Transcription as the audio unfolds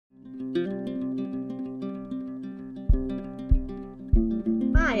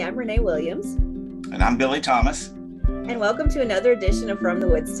I'm Renee Williams. And I'm Billy Thomas. And welcome to another edition of From the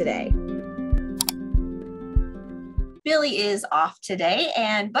Woods Today. Billy is off today,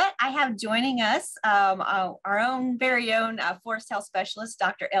 but I have joining us our own very own forest health specialist,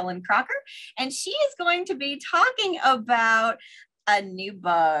 Dr. Ellen Crocker, and she is going to be talking about a new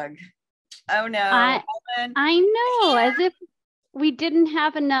bug. Oh no, I know, as if we didn't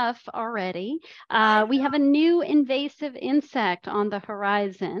have enough already. We have a new invasive insect on the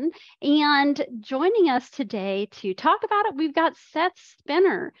horizon, and joining us today to talk about it, we've got Seth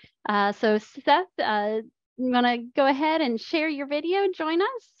Spinner. So Seth, you want to go ahead and share your video? Join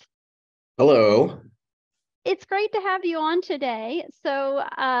us. Hello. It's great to have you on today. So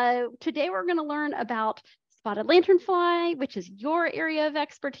today we're going to learn about spotted lanternfly, which is your area of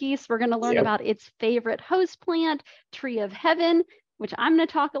expertise. We're going to learn about its favorite host plant, tree of heaven, which I'm going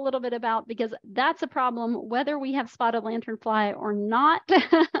to talk a little bit about because that's a problem whether we have spotted lanternfly or not.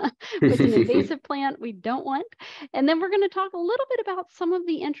 It's an invasive plant we don't want. And then we're going to talk a little bit about some of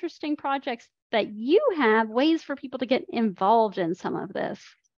the interesting projects that you have, ways for people to get involved in some of this.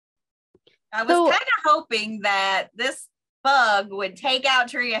 I was kind of hoping that this bug would take out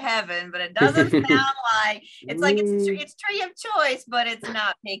tree of heaven, but it doesn't sound like it's like it's tree of choice, but it's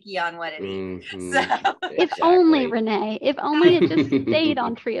not picky on what it eats. So if only, Renee, if only it just stayed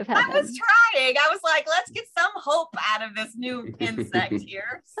on tree of heaven. I was trying. I was like, let's get some hope out of this new insect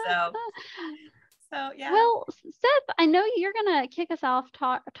here. So yeah. Well, Seth, I know you're going to kick us off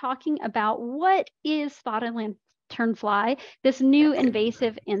talking about what is spotted lanternfly, this new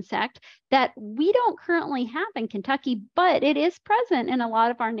invasive insect that we don't currently have in Kentucky, but it is present in a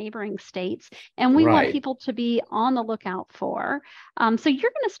lot of our neighboring states, and we want people to be on the lookout for. So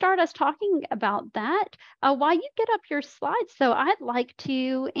you're going to start us talking about that while you get up your slides. So I'd like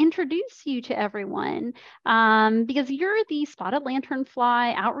to introduce you to everyone because you're the Spotted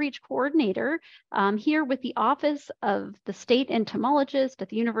Lanternfly Outreach Coordinator here with the Office of the State Entomologist at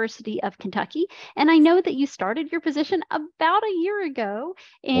the University of Kentucky. And I know that you started your position about a year ago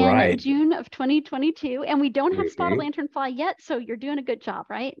in June of 2022, and we don't have spotted lanternfly yet, so you're doing a good job,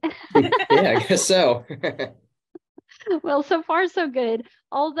 right? Yeah, I guess so. Well, so far so good.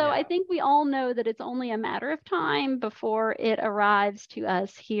 Although I think we all know that it's only a matter of time before it arrives to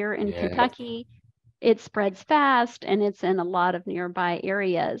us here in Kentucky. It spreads fast, and it's in a lot of nearby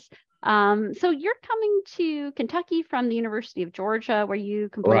areas. So you're coming to Kentucky from the University of Georgia, where you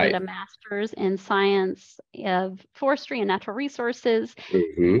completed a master's in science of forestry and natural resources,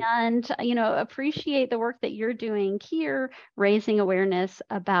 and appreciate the work that you're doing here, raising awareness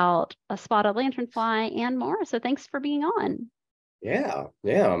about a spotted lanternfly and more. So thanks for being on. Yeah,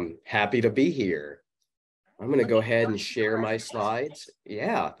 I'm happy to be here. I'm going to go ahead and share my slides.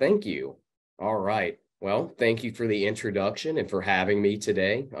 Yeah, thank you. All right. Well, thank you for the introduction and for having me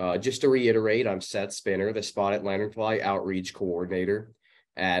today. Just to reiterate, I'm Seth Spinner, the Spotted Lanternfly Outreach Coordinator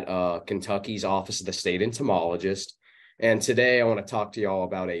at Kentucky's Office of the State Entomologist. And today I want to talk to y'all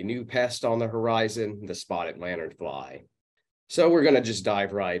about a new pest on the horizon, the spotted lanternfly. So we're going to just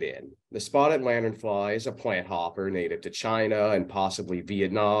dive right in. The spotted lanternfly is a plant hopper native to China and possibly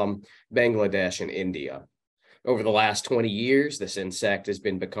Vietnam, Bangladesh, and India. Over the last 20 years, this insect has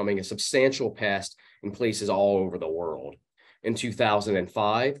been becoming a substantial pest in places all over the world. In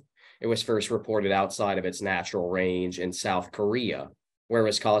 2005, it was first reported outside of its natural range in South Korea, where it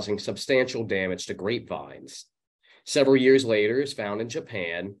was causing substantial damage to grapevines. Several years later, it was found in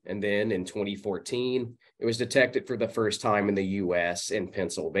Japan, and then in 2014, it was detected for the first time in the U.S. in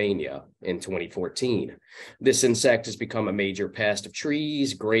Pennsylvania in 2014. This insect has become a major pest of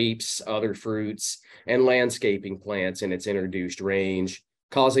trees, grapes, other fruits, and landscaping plants in its introduced range,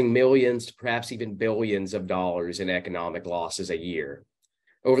 causing millions to perhaps even billions of dollars in economic losses a year.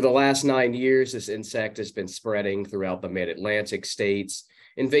 Over the last 9 years, this insect has been spreading throughout the mid-Atlantic states,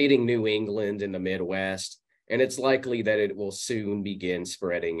 invading New England and the Midwest, and it's likely that it will soon begin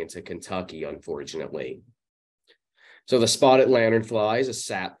spreading into Kentucky, unfortunately. So the spotted lanternfly is a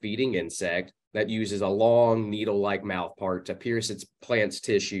sap-feeding insect that uses a long needle-like mouthpart to pierce its plant's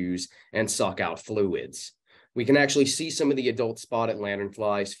tissues and suck out fluids. We can actually see some of the adult spotted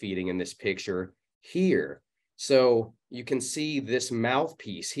lanternflies feeding in this picture here. So you can see this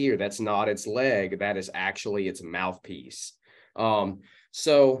mouthpiece here. That's not its leg. That is actually its mouthpiece.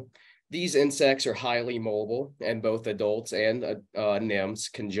 So these insects are highly mobile, and both adults and nymphs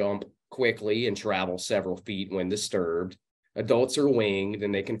can jump quickly and travel several feet when disturbed. Adults are winged,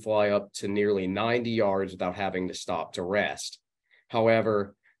 and they can fly up to nearly 90 yards without having to stop to rest.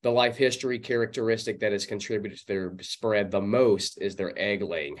 However, the life history characteristic that has contributed to their spread the most is their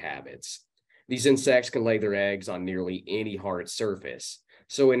egg-laying habits. These insects can lay their eggs on nearly any hard surface.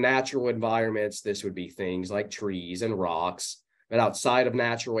 So in natural environments, this would be things like trees and rocks. But outside of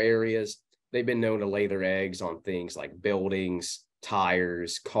natural areas, they've been known to lay their eggs on things like buildings,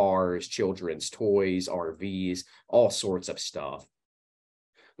 tires, cars, children's toys, RVs, all sorts of stuff.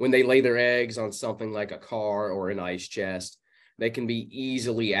 When they lay their eggs on something like a car or an ice chest, they can be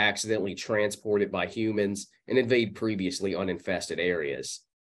easily accidentally transported by humans and invade previously uninfested areas.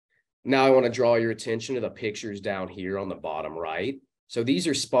 Now I want to draw your attention to the pictures down here on the bottom right. So these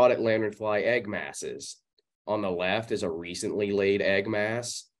are spotted lanternfly egg masses. On the left is a recently laid egg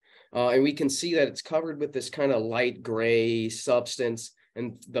mass. And we can see that it's covered with this kind of light gray substance,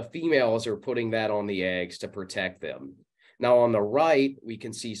 and the females are putting that on the eggs to protect them. Now on the right, we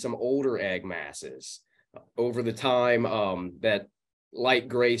can see some older egg masses. Over the time, that light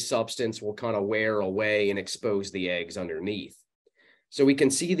gray substance will kind of wear away and expose the eggs underneath. So we can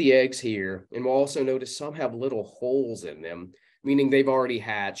see the eggs here, and we'll also notice some have little holes in them, meaning they've already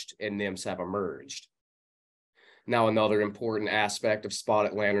hatched and nymphs have emerged. Now, another important aspect of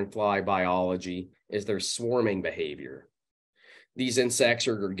spotted lanternfly biology is their swarming behavior. These insects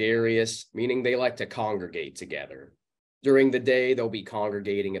are gregarious, meaning they like to congregate together. During the day, they'll be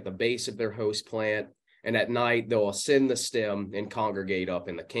congregating at the base of their host plant, and at night, they'll ascend the stem and congregate up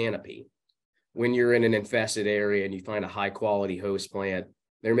in the canopy. When you're in an infested area and you find a high-quality host plant,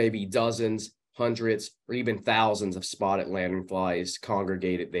 there may be dozens, hundreds, or even thousands of spotted lanternflies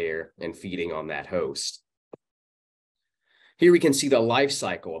congregated there and feeding on that host. Here we can see the life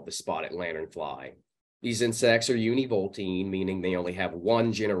cycle of the spotted lanternfly. These insects are univoltine, meaning they only have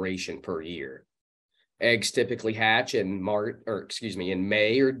one generation per year. Eggs typically hatch in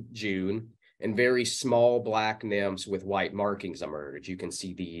May or June, and very small black nymphs with white markings emerge. You can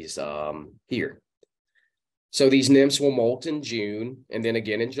see these here. So these nymphs will molt in June and then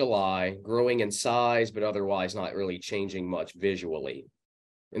again in July, growing in size, but otherwise not really changing much visually.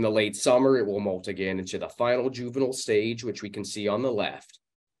 In the late summer, it will molt again into the final juvenile stage, which we can see on the left.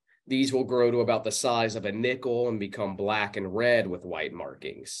 These will grow to about the size of a nickel and become black and red with white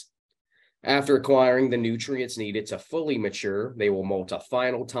markings. After acquiring the nutrients needed to fully mature, they will molt a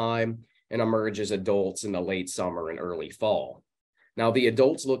final time and emerge as adults in the late summer and early fall. Now, the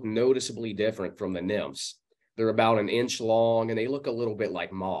adults look noticeably different from the nymphs. They're about an inch long and they look a little bit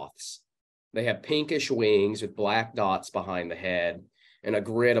like moths. They have pinkish wings with black dots behind the head and a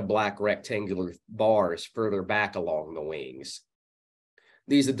grid of black rectangular bars further back along the wings.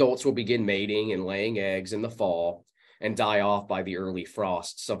 These adults will begin mating and laying eggs in the fall and die off by the early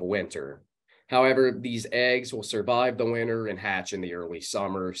frosts of winter. However, these eggs will survive the winter and hatch in the early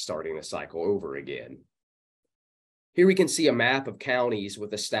summer, starting the cycle over again. Here we can see a map of counties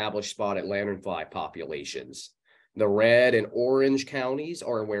with established spotted lanternfly populations. The red and orange counties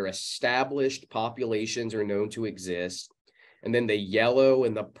are where established populations are known to exist. And then the yellow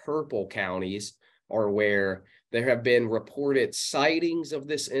and the purple counties are where there have been reported sightings of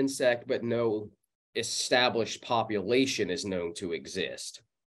this insect, but no established population is known to exist.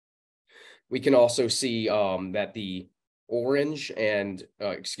 We can also see that the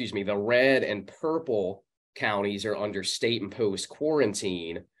red and purple counties are under state-imposed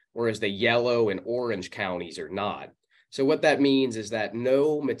quarantine, whereas the yellow and orange counties are not. So what that means is that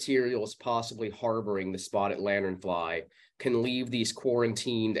no materials possibly harboring the spotted lanternfly can leave these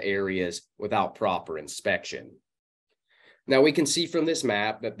quarantined areas without proper inspection. Now we can see from this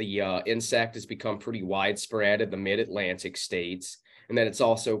map that the insect has become pretty widespread in the mid-Atlantic states, and that it's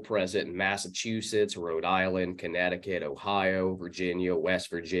also present in Massachusetts, Rhode Island, Connecticut, Ohio, Virginia, West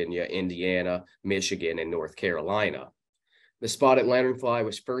Virginia, Indiana, Michigan, and North Carolina. The spotted lanternfly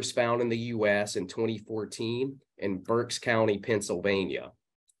was first found in the U.S. in 2014 in Berks County, Pennsylvania.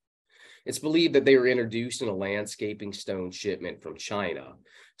 It's believed that they were introduced in a landscaping stone shipment from China.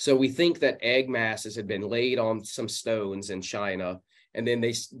 So we think that egg masses had been laid on some stones in China, and then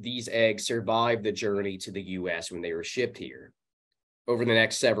these eggs survived the journey to the U.S. when they were shipped here. Over the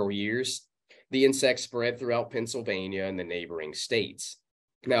next several years, the insects spread throughout Pennsylvania and the neighboring states.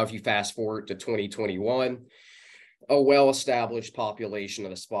 Now, if you fast forward to 2021, a well-established population of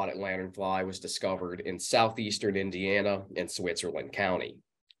the spotted lanternfly was discovered in southeastern Indiana and Switzerland County.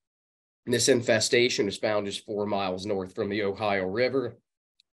 This infestation is found just 4 miles north from the Ohio River.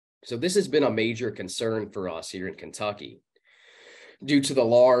 So this has been a major concern for us here in Kentucky. Due to the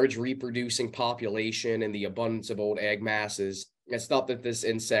large reproducing population and the abundance of old egg masses, it's thought that this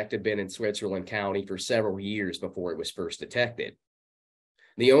insect had been in Switzerland County for several years before it was first detected.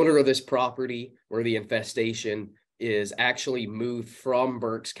 The owner of this property, where the infestation is, actually moved from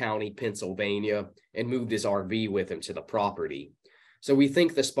Berks County, Pennsylvania, and moved his RV with him to the property. So we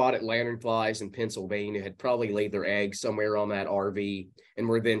think the spotted lanternflies in Pennsylvania had probably laid their eggs somewhere on that RV and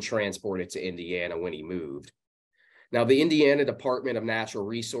were then transported to Indiana when he moved. Now, the Indiana Department of Natural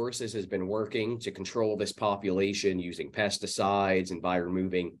Resources has been working to control this population using pesticides and by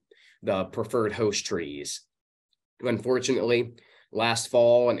removing the preferred host trees. Unfortunately, last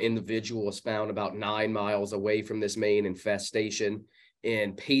fall, an individual was found about 9 miles away from this main infestation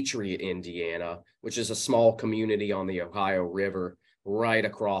in Patriot, Indiana, which is a small community on the Ohio River, right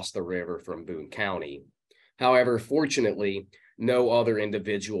across the river from Boone County. However, fortunately, no other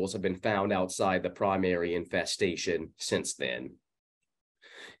individuals have been found outside the primary infestation since then.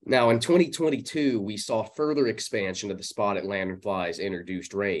 Now, in 2022, we saw further expansion of the spotted lanternfly's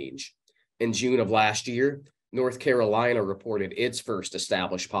introduced range. In June of last year, North Carolina reported its first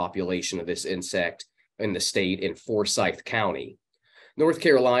established population of this insect in the state in Forsyth County. North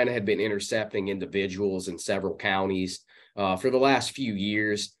Carolina had been intercepting individuals in several counties for the last few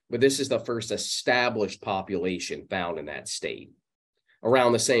years, but this is the first established population found in that state.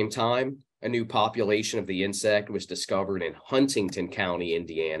 Around the same time, a new population of the insect was discovered in Huntington County,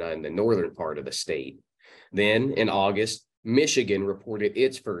 Indiana, in the northern part of the state. Then, in August, Michigan reported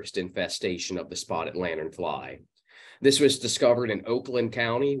its first infestation of the spotted lanternfly. This was discovered in Oakland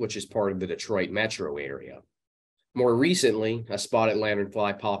County, which is part of the Detroit metro area. More recently, a spotted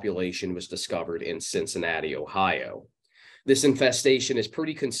lanternfly population was discovered in Cincinnati, Ohio. This infestation is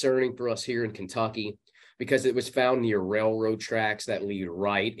pretty concerning for us here in Kentucky because it was found near railroad tracks that lead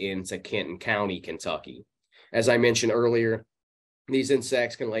right into Kenton County, Kentucky. As I mentioned earlier, these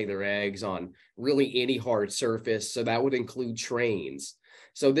insects can lay their eggs on really any hard surface, so that would include trains.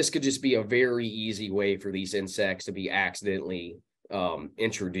 So this could just be a very easy way for these insects to be accidentally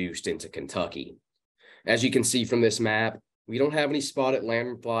introduced into Kentucky. As you can see from this map, we don't have any spotted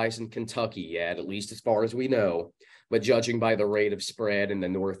lanternflies in Kentucky yet, at least as far as we know, but judging by the rate of spread in the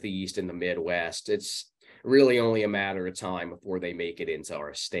Northeast and the Midwest, it's really only a matter of time before they make it into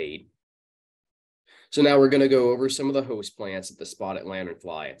our state. So now we're going to go over some of the host plants that the spotted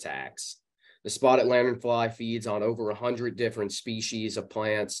lanternfly attacks. The spotted lanternfly feeds on over 100 different species of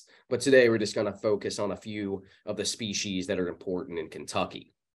plants, but today we're just going to focus on a few of the species that are important in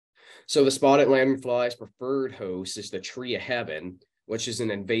Kentucky. So the spotted lanternfly's preferred host is the tree of heaven, which is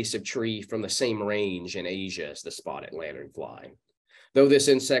an invasive tree from the same range in Asia as the spotted lanternfly. Though this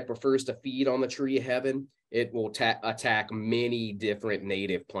insect prefers to feed on the tree of heaven, it will attack many different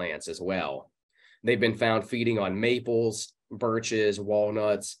native plants as well. They've been found feeding on maples, birches,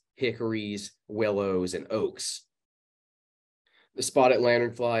 walnuts, hickories, willows, and oaks. The spotted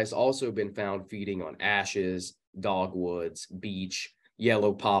lanternfly has also been found feeding on ashes, dogwoods, beech,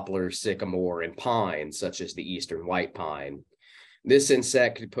 yellow poplar, sycamore, and pine, such as the eastern white pine. This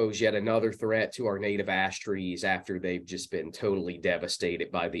insect could pose yet another threat to our native ash trees after they've just been totally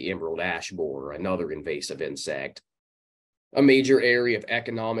devastated by the emerald ash borer, another invasive insect. A major area of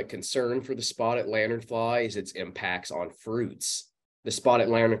economic concern for the spotted lanternfly is its impacts on fruits. The spotted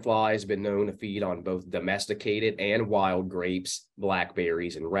lanternfly has been known to feed on both domesticated and wild grapes,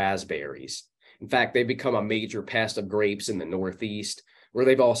 blackberries, and raspberries. In fact, they've become a major pest of grapes in the Northeast, where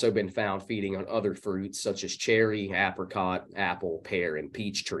they've also been found feeding on other fruits such as cherry, apricot, apple, pear, and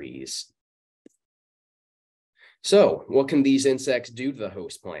peach trees. So, what can these insects do to the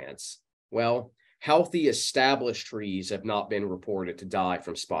host plants? Well, healthy established trees have not been reported to die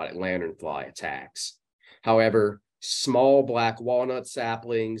from spotted lanternfly attacks. However, small black walnut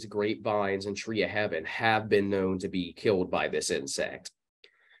saplings, grapevines, and tree of heaven have been known to be killed by this insect.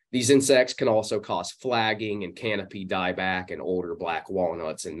 These insects can also cause flagging and canopy dieback in older black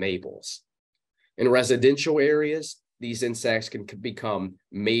walnuts and maples. In residential areas, these insects can become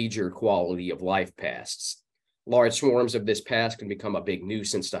major quality of life pests. Large swarms of this pest can become a big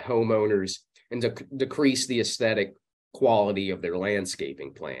nuisance to homeowners and to decrease the aesthetic quality of their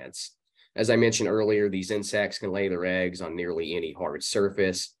landscaping plants. As I mentioned earlier, these insects can lay their eggs on nearly any hard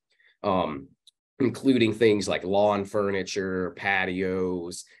surface, including things like lawn furniture,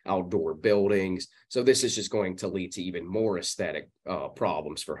 patios, outdoor buildings. So this is just going to lead to even more aesthetic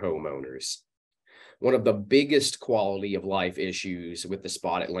problems for homeowners. One of the biggest quality of life issues with the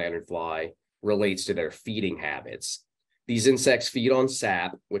spotted lanternfly relates to their feeding habits. These insects feed on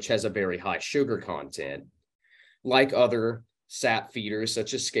sap, which has a very high sugar content. Like other sap feeders,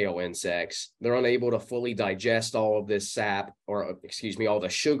 such as scale insects, they're unable to fully digest all of this sap, or all the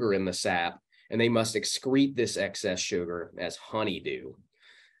sugar in the sap, and they must excrete this excess sugar as honeydew.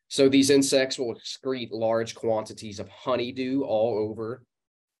 So these insects will excrete large quantities of honeydew all over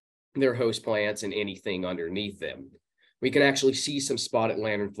their host plants and anything underneath them. We can actually see some spotted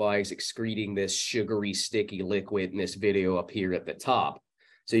lanternflies excreting this sugary, sticky liquid in this video up here at the top.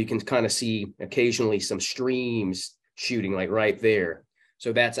 So you can kind of see occasionally some streams shooting like right there.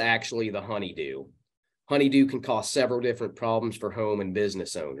 So that's actually the honeydew. Honeydew can cause several different problems for home and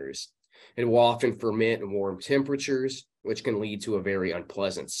business owners. It will often ferment in warm temperatures, which can lead to a very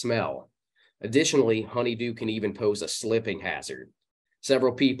unpleasant smell. Additionally, honeydew can even pose a slipping hazard.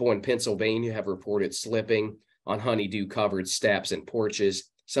 Several people in Pennsylvania have reported slipping on honeydew-covered steps and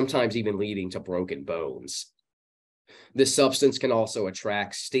porches, sometimes even leading to broken bones. This substance can also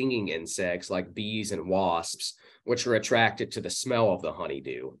attract stinging insects like bees and wasps, which are attracted to the smell of the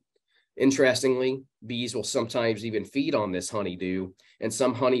honeydew. Interestingly, bees will sometimes even feed on this honeydew, and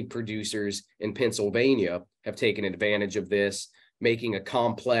some honey producers in Pennsylvania have taken advantage of this, making a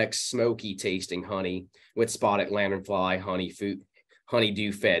complex, smoky tasting honey with spotted lanternfly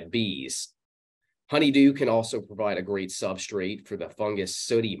honeydew-fed bees. Honeydew can also provide a great substrate for the fungus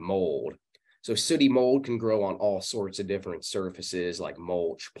sooty mold. So sooty mold can grow on all sorts of different surfaces like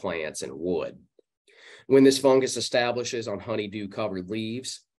mulch, plants, and wood. When this fungus establishes on honeydew-covered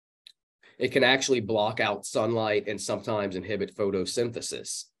leaves, it can actually block out sunlight and sometimes inhibit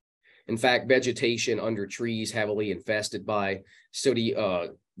photosynthesis. In fact, vegetation under trees heavily infested by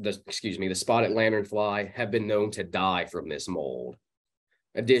the spotted lanternfly have been known to die from this mold.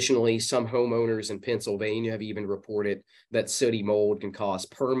 Additionally, some homeowners in Pennsylvania have even reported that sooty mold can cause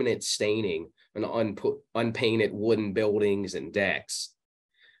permanent staining on unpainted wooden buildings and decks.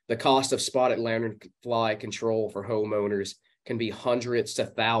 The cost of spotted lanternfly control for homeowners can be hundreds to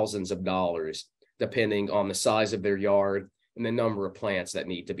thousands of dollars, depending on the size of their yard and the number of plants that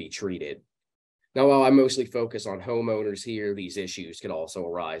need to be treated. Now, while I mostly focus on homeowners here, these issues can also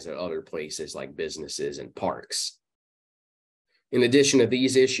arise at other places like businesses and parks. In addition to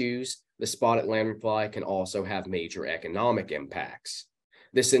these issues, the spotted lanternfly can also have major economic impacts.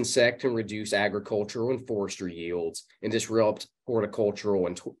 This insect can reduce agricultural and forestry yields and disrupt horticultural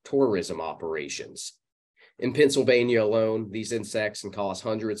and tourism operations. In Pennsylvania alone, these insects can cause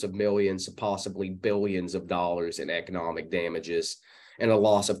hundreds of millions to possibly billions of dollars in economic damages and a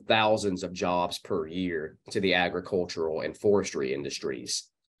loss of thousands of jobs per year to the agricultural and forestry industries.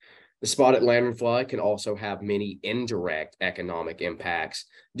 The spotted lanternfly can also have many indirect economic impacts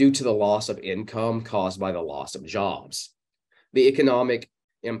due to the loss of income caused by the loss of jobs. The economic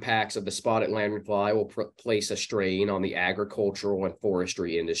impacts of the spotted lanternfly will place a strain on the agricultural and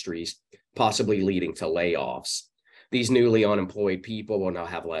forestry industries, possibly leading to layoffs. These newly unemployed people will now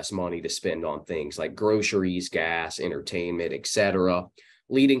have less money to spend on things like groceries, gas, entertainment, etc.,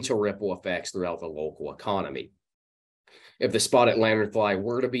 leading to ripple effects throughout the local economy. If the spotted lanternfly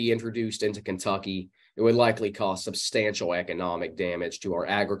were to be introduced into Kentucky, it would likely cause substantial economic damage to our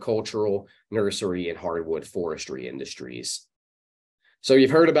agricultural, nursery, and hardwood forestry industries. So you've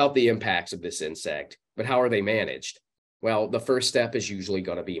heard about the impacts of this insect, but how are they managed? Well, the first step is usually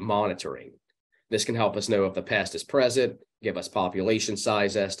going to be monitoring. This can help us know if the pest is present, give us population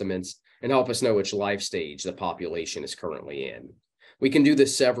size estimates, and help us know which life stage the population is currently in. We can do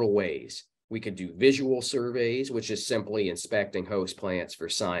this several ways. We could do visual surveys, which is simply inspecting host plants for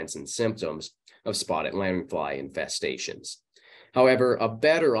signs and symptoms of spotted lanternfly infestations. However, a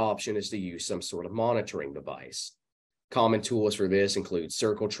better option is to use some sort of monitoring device. Common tools for this include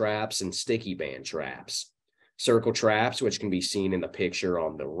circle traps and sticky band traps. Circle traps, which can be seen in the picture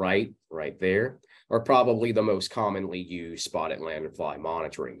on the right there, are probably the most commonly used spotted lanternfly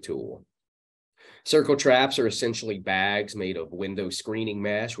monitoring tool. Circle traps are essentially bags made of window screening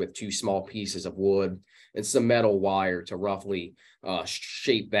mesh with two small pieces of wood and some metal wire to roughly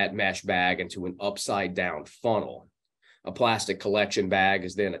shape that mesh bag into an upside down funnel. A plastic collection bag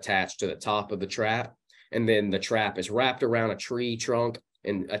is then attached to the top of the trap, and then the trap is wrapped around a tree trunk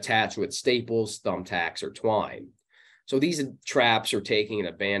and attached with staples, thumbtacks, or twine. So these traps are taking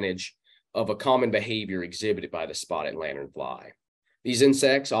advantage of a common behavior exhibited by the spotted lanternfly. These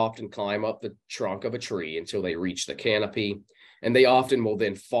insects often climb up the trunk of a tree until they reach the canopy, and they often will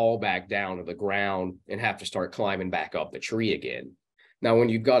then fall back down to the ground and have to start climbing back up the tree again. Now, when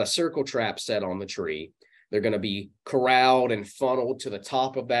you've got a circle trap set on the tree, they're going to be corralled and funneled to the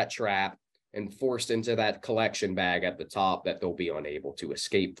top of that trap and forced into that collection bag at the top that they'll be unable to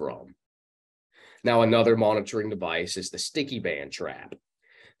escape from. Now, another monitoring device is the sticky band trap.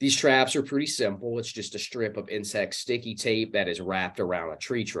 These traps are pretty simple. It's just a strip of insect sticky tape that is wrapped around a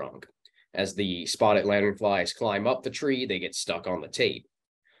tree trunk. As the spotted lanternflies climb up the tree, they get stuck on the tape.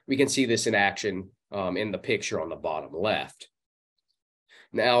 We can see this in action in the picture on the bottom left.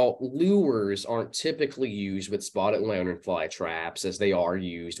 Now, lures aren't typically used with spotted lanternfly traps as they are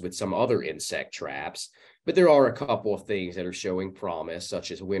used with some other insect traps, but there are a couple of things that are showing promise,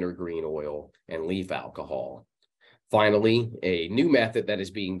 such as wintergreen oil and leaf alcohol. Finally, a new method that is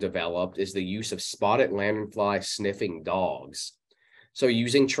being developed is the use of spotted lanternfly sniffing dogs. So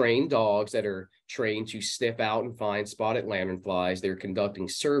using trained dogs that are trained to sniff out and find spotted lanternflies, they're conducting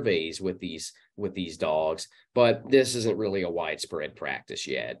surveys with these dogs, but this isn't really a widespread practice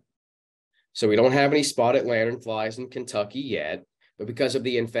yet. So we don't have any spotted lanternflies in Kentucky yet, but because of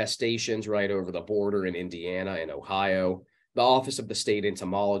the infestations right over the border in Indiana and Ohio, the Office of the State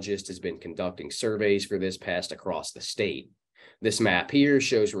Entomologist has been conducting surveys for this pest across the state. This map here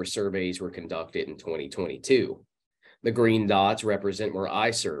shows where surveys were conducted in 2022. The green dots represent where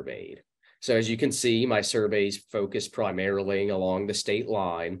I surveyed. So as you can see, my surveys focus primarily along the state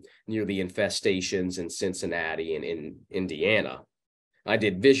line near the infestations in Cincinnati and in Indiana. I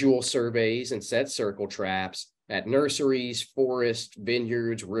did visual surveys and set circle traps at nurseries, forests,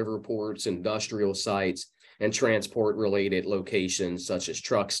 vineyards, river ports, industrial sites, and transport-related locations such as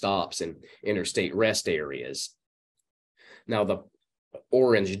truck stops and interstate rest areas. Now, the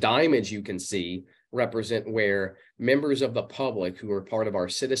orange diamonds you can see represent where members of the public who are part of our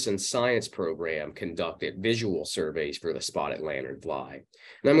citizen science program conducted visual surveys for the spotted lanternfly.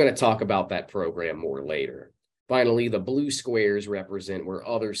 And I'm going to talk about that program more later. Finally, the blue squares represent where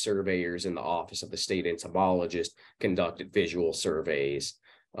other surveyors in the Office of the State Entomologist conducted visual surveys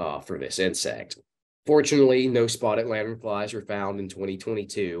for this insect. Fortunately, no spotted lanternflies were found in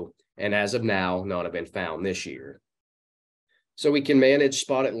 2022, and as of now, none have been found this year. So we can manage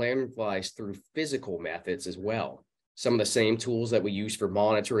spotted lanternflies through physical methods as well. Some of the same tools that we use for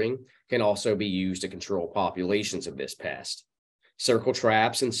monitoring can also be used to control populations of this pest. Circle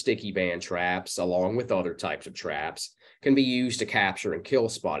traps and sticky band traps, along with other types of traps, can be used to capture and kill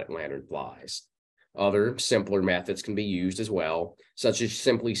spotted lanternflies. Other, simpler methods can be used as well, such as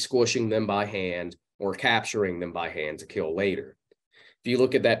simply squishing them by hand or capturing them by hand to kill later. If you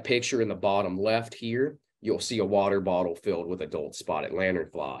look at that picture in the bottom left here, you'll see a water bottle filled with adult spotted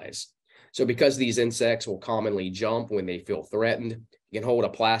lanternflies. So because these insects will commonly jump when they feel threatened, you can hold a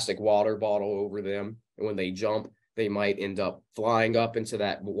plastic water bottle over them, and when they jump, they might end up flying up into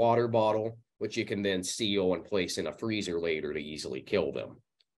that water bottle, which you can then seal and place in a freezer later to easily kill them.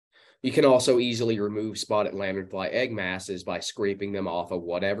 You can also easily remove spotted lanternfly egg masses by scraping them off of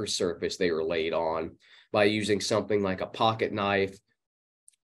whatever surface they are laid on by using something like a pocket knife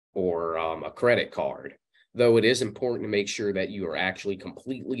or a credit card. Though it is important to make sure that you are actually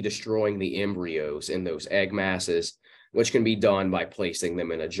completely destroying the embryos in those egg masses, which can be done by placing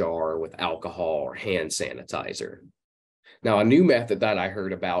them in a jar with alcohol or hand sanitizer. Now, a new method that I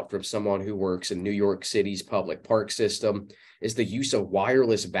heard about from someone who works in New York City's public park system is the use of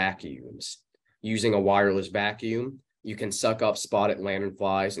wireless vacuums. Using a wireless vacuum, you can suck up spotted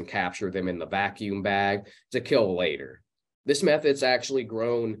lanternflies and capture them in the vacuum bag to kill later. This method's actually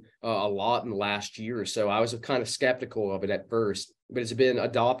grown a lot in the last year or so. I was kind of skeptical of it at first, but it's been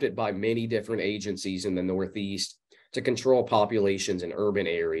adopted by many different agencies in the Northeast to control populations in urban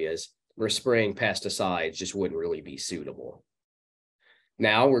areas where spraying pesticides just wouldn't really be suitable.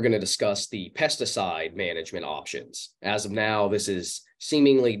 Now we're going to discuss the pesticide management options. As of now, this is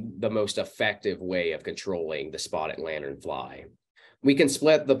seemingly the most effective way of controlling the spotted lanternfly. We can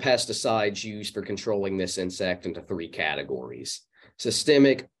split the pesticides used for controlling this insect into three categories: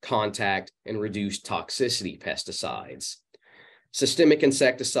 systemic, contact, and reduced toxicity pesticides. Systemic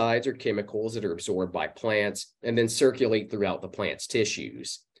insecticides are chemicals that are absorbed by plants and then circulate throughout the plant's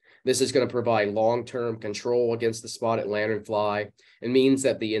tissues. This is going to provide long-term control against the spotted lanternfly and means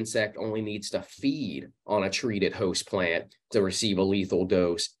that the insect only needs to feed on a treated host plant to receive a lethal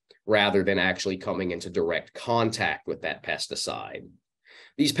dose rather than actually coming into direct contact with that pesticide.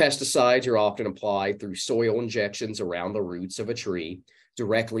 These pesticides are often applied through soil injections around the roots of a tree,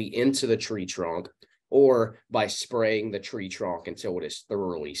 directly into the tree trunk, or by spraying the tree trunk until it is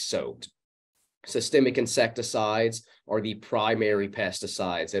thoroughly soaked. Systemic insecticides are the primary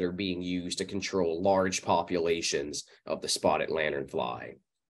pesticides that are being used to control large populations of the spotted lanternfly.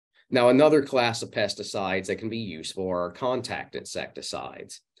 Now, another class of pesticides that can be useful are contact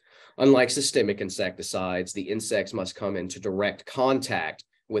insecticides. Unlike systemic insecticides, the insects must come into direct contact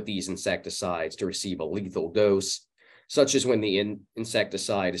with these insecticides to receive a lethal dose, such as when the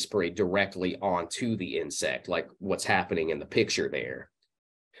insecticide is sprayed directly onto the insect, like what's happening in the picture there.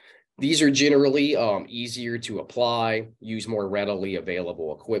 These are generally easier to apply, use more readily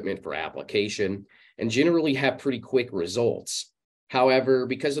available equipment for application, and generally have pretty quick results. However,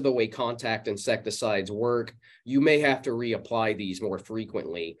 because of the way contact insecticides work, you may have to reapply these more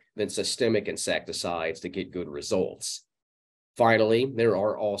frequently than systemic insecticides to get good results. Finally, there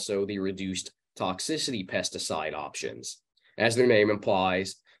are also the reduced toxicity pesticide options. As their name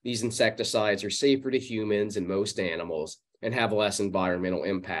implies, these insecticides are safer to humans and most animals and have less environmental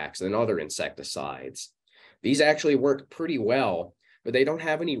impacts than other insecticides. These actually work pretty well, but they don't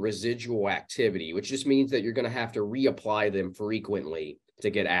have any residual activity, which just means that you're going to have to reapply them frequently to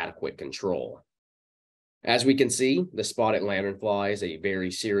get adequate control. As we can see, the spotted lanternfly is a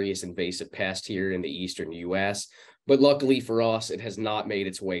very serious invasive pest here in the eastern US, but luckily for us, it has not made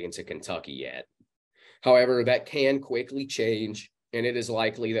its way into Kentucky yet. However, that can quickly change, and it is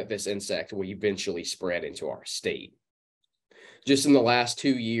likely that this insect will eventually spread into our state. Just in the last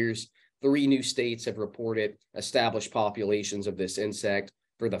 2 years, 3 new states have reported established populations of this insect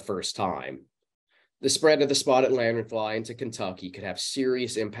for the first time. The spread of the spotted lanternfly into Kentucky could have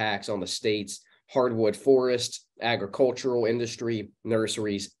serious impacts on the state's hardwood forests, agricultural industry,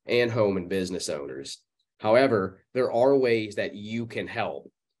 nurseries, and home and business owners. However, there are ways that you can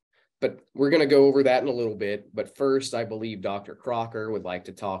help. But we're going to go over that in a little bit. But first, I believe Dr. Crocker would like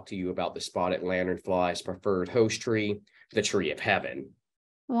to talk to you about the spotted lanternfly's preferred host tree, the tree of heaven.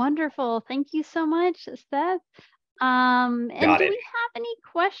 Wonderful. Thank you so much, Seth. And do we have any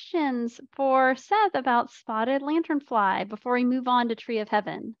questions for Seth about spotted lanternfly before we move on to tree of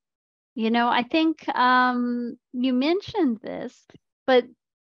heaven? I think you mentioned this, but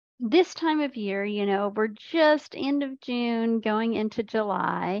this time of year, we're just end of June going into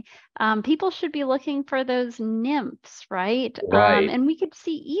July. People should be looking for those nymphs, right? Right. And we could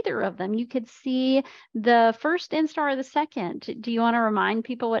see either of them. You could see the first instar or the second. Do you want to remind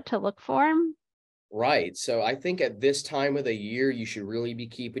people what to look for? Right. So I think at this time of the year, you should really be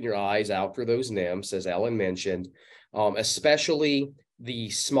keeping your eyes out for those nymphs, as Ellen mentioned, especially the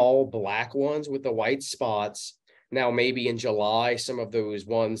small black ones with the white spots. Now, maybe in July, some of those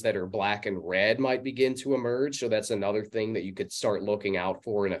ones that are black and red might begin to emerge. So that's another thing that you could start looking out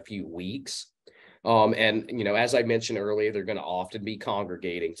for in a few weeks. As I mentioned earlier, they're going to often be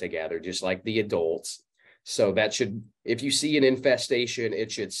congregating together, just like the adults. So that should, if you see an infestation,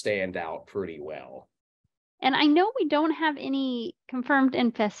 it should stand out pretty well. And I know we don't have any confirmed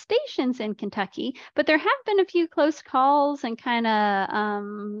infestations in Kentucky, but there have been a few close calls and kind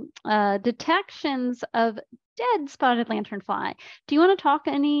of detections of dead spotted lanternfly. Do you want to talk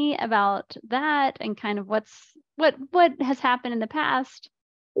any about that and kind of what has happened in the past?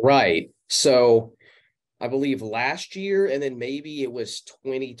 Right. So I believe last year, and then maybe it was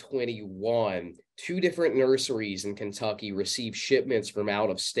 2021, 2 different nurseries in Kentucky received shipments from out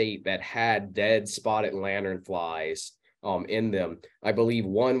of state that had dead spotted lanternflies in them. I believe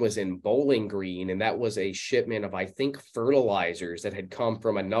one was in Bowling Green, and that was a shipment of, I think, fertilizers that had come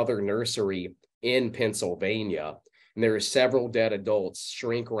from another nursery in Pennsylvania. And there were several dead adults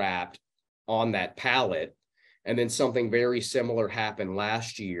shrink wrapped on that pallet. And then something very similar happened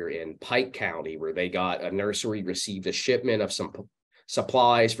last year in Pike County, where a nursery received a shipment of some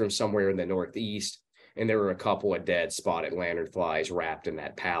supplies from somewhere in the Northeast, and there were a couple of dead spotted lanternflies wrapped in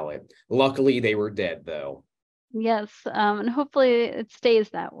that pallet. Luckily, they were dead, though. Yes, and hopefully it stays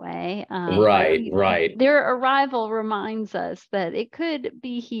that way. Right. Their arrival reminds us that it could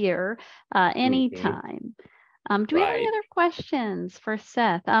be here anytime. Do we have any other questions for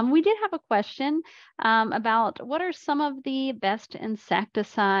Seth? We did have a question about what are some of the best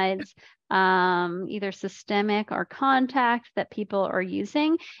insecticides, either systemic or contact, that people are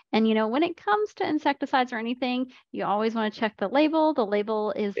using. And, when it comes to insecticides or anything, you always want to check the label. The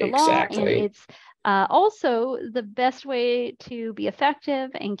label is the law, and it's also the best way to be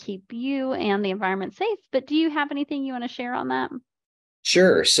effective and keep you and the environment safe. But do you have anything you want to share on that?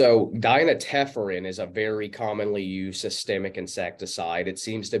 Sure. So dinotefuran is a very commonly used systemic insecticide. It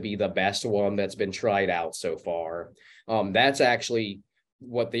seems to be the best one that's been tried out so far. That's actually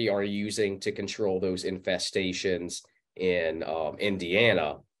what they are using to control those infestations in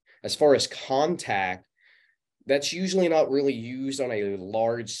Indiana. As far as contact, that's usually not really used on a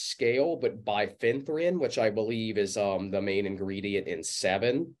large scale, but bifenthrin, which I believe is the main ingredient in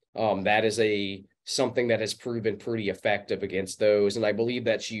 7. That is something that has proven pretty effective against those. And I believe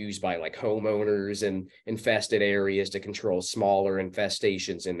that's used by like homeowners in infested areas to control smaller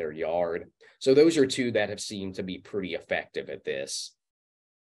infestations in their yard. So those are 2 that have seemed to be pretty effective at this.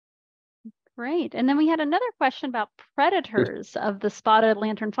 Great. And then we had another question about predators of the spotted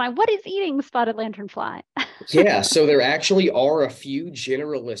lanternfly. What is eating spotted lanternfly? Yeah, so there actually are a few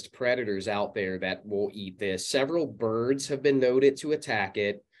generalist predators out there that will eat this. Several birds have been noted to attack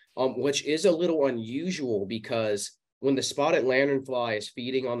it, which is a little unusual because when the spotted lanternfly is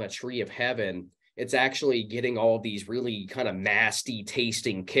feeding on the tree of heaven, it's actually getting all these really kind of nasty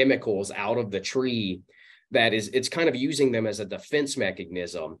tasting chemicals out of the tree it's kind of using them as a defense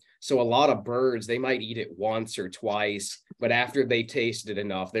mechanism. So a lot of birds, they might eat it once or twice, but after they tasted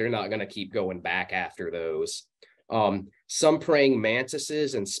enough, they're not going to keep going back after those. Some praying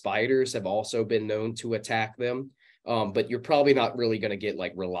mantises and spiders have also been known to attack them, but you're probably not really going to get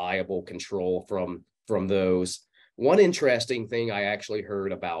like reliable control from those. One interesting thing I actually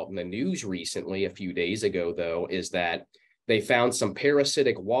heard about in the news recently, a few days ago, though, is that they found some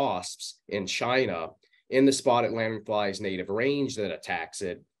parasitic wasps in China in the spotted lanternfly's native range that attacks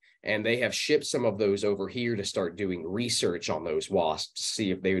it. And they have shipped some of those over here to start doing research on those wasps to see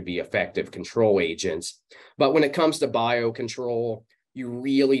if they would be effective control agents. But when it comes to biocontrol, you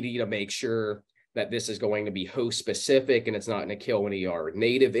really need to make sure that this is going to be host specific and it's not going to kill any of our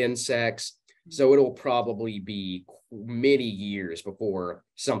native insects. So it'll probably be many years before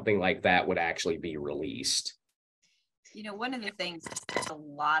something like that would actually be released. You know, one of the things is there's a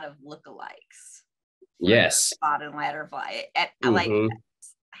lot of lookalikes. Yes. Spotted lanternfly. Like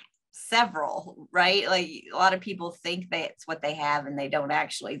several, right? Like a lot of people think that's what they have and they don't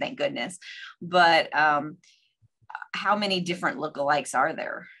actually, thank goodness. But how many different lookalikes are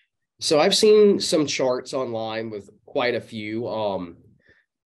there? So I've seen some charts online with quite a few.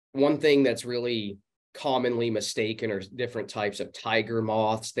 One thing that's really commonly mistaken are different types of tiger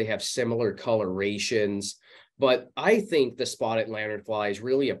moths. They have similar colorations, but I think the spotted lanternfly is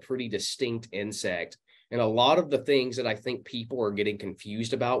really a pretty distinct insect. And a lot of the things that I think people are getting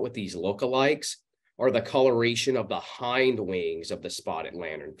confused about with these lookalikes are the coloration of the hind wings of the spotted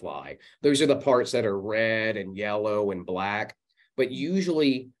lanternfly. Those are the parts that are red and yellow and black, but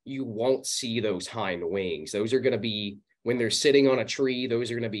usually you won't see those hind wings. Those are going to be, when they're sitting on a tree, those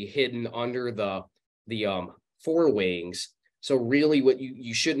are going to be hidden under the forewings. So really what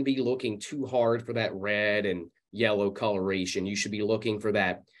you shouldn't be looking too hard for that red and yellow coloration. You should be looking for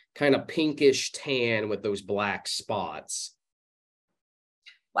that kind of pinkish tan with those black spots.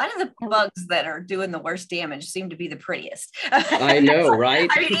 Why do the bugs that are doing the worst damage seem to be the prettiest? I know, right?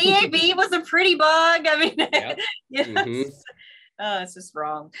 I mean, EAB was a pretty bug. I mean, yep. Yes. Mm-hmm. It's just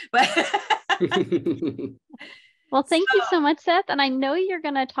wrong. But well, thank you so much, Seth. And I know you're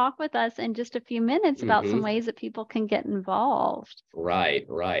going to talk with us in just a few minutes about some ways that people can get involved. Right,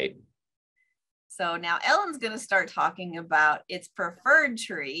 right. So now Ellen's going to start talking about its preferred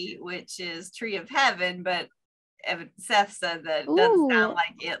tree, which is Tree of Heaven, but Seth said that it doesn't sound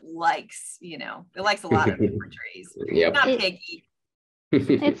like it likes, it likes a lot of different trees. Yep. Not picky.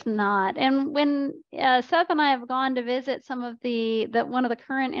 It's not. And when Seth and I have gone to visit some of one of the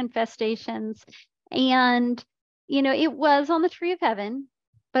current infestations, and it was on the Tree of Heaven,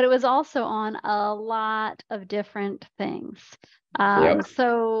 but it was also on a lot of different things. Yep.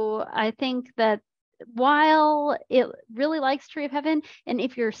 So I think that while it really likes Tree of Heaven, and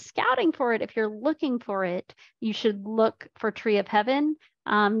if you're scouting for it, if you're looking for it, you should look for Tree of Heaven.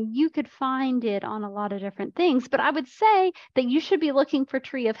 You could find it on a lot of different things, but I would say that you should be looking for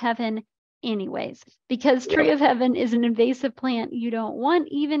Tree of Heaven anyways, because Tree of Heaven is an invasive plant you don't want,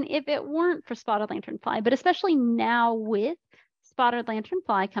 even if it weren't for spotted lanternfly. But especially now with spotted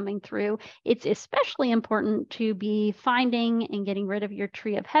lanternfly coming through, it's especially important to be finding and getting rid of your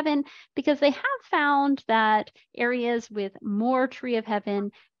Tree of Heaven, because they have found that areas with more Tree of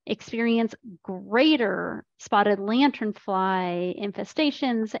Heaven experience greater spotted lanternfly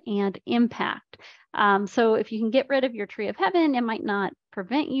infestations and impact. So if you can get rid of your Tree of Heaven, it might not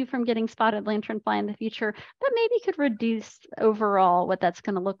prevent you from getting spotted lanternfly in the future, but maybe could reduce overall what that's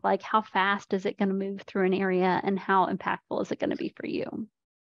going to look like. How fast is it going to move through an area, and how impactful is it going to be for you?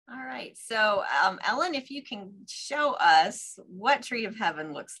 All right. So Ellen, if you can show us what Tree of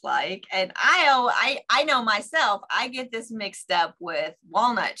Heaven looks like. And I know myself, I get this mixed up with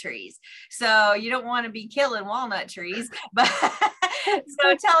walnut trees. So you don't want to be killing walnut trees, but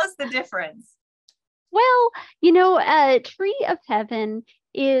so tell us the difference. Well, Tree of Heaven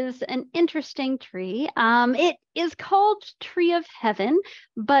is an interesting tree. It is called Tree of Heaven,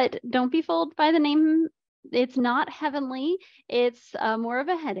 but don't be fooled by the name. It's not heavenly. It's more of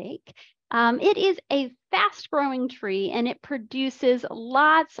a headache. It is a fast-growing tree, and it produces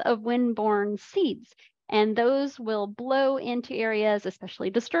lots of wind-borne seeds. And those will blow into areas,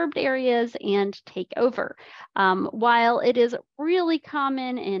 especially disturbed areas, and take over. While it is really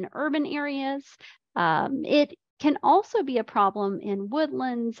common in urban areas, it can also be a problem in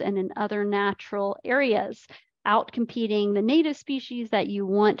woodlands and in other natural areas, outcompeting the native species that you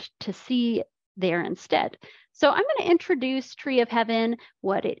want to see there instead. So I'm going to introduce Tree of Heaven,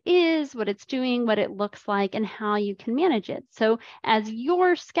 what it is, what it's doing, what it looks like, and how you can manage it. So as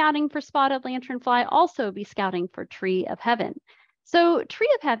you're scouting for spotted lanternfly, also be scouting for Tree of Heaven. So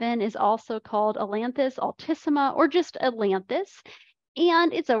tree of heaven is also called Ailanthus altissima or just Ailanthus,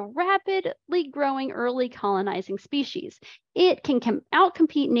 and it's a rapidly growing early colonizing species. It can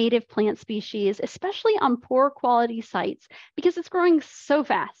outcompete native plant species, especially on poor quality sites, because it's growing so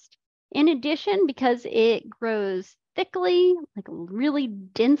fast. In addition, because it grows thickly, like really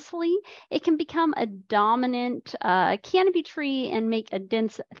densely, it can become a dominant canopy tree and make a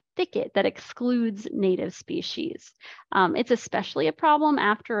dense thicket that excludes native species. It's especially a problem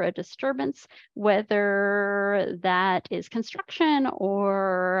after a disturbance, whether that is construction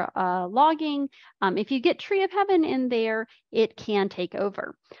or logging. If you get tree of heaven in there, it can take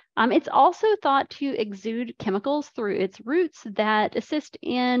over. It's also thought to exude chemicals through its roots that assist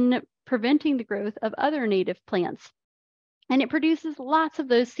in preventing the growth of other native plants. And it produces lots of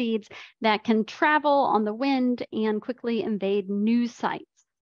those seeds that can travel on the wind and quickly invade new sites.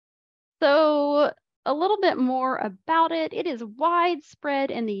 So a little bit more about it. It is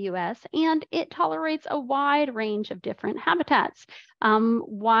widespread in the US and it tolerates a wide range of different habitats.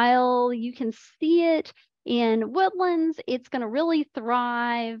 While you can see it in woodlands, it's going to really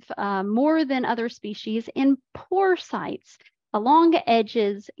thrive more than other species in poor sites, along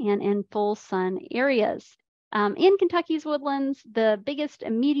edges, and in full sun areas. In Kentucky's woodlands, the biggest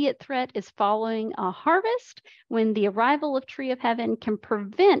immediate threat is following a harvest, when the arrival of tree of heaven can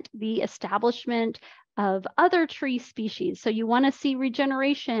prevent the establishment of other tree species. So you want to see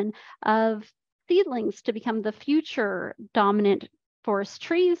regeneration of seedlings to become the future dominant forest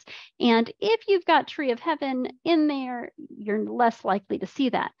trees. And if you've got tree of heaven in there, you're less likely to see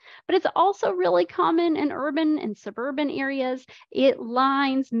that. But it's also really common in urban and suburban areas. It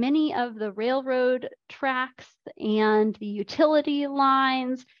lines many of the railroad tracks and the utility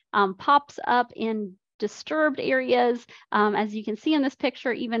lines, pops up in disturbed areas, as you can see in this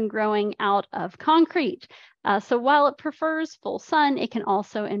picture, even growing out of concrete. So while it prefers full sun, it can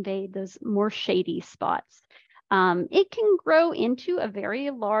also invade those more shady spots. It can grow into a very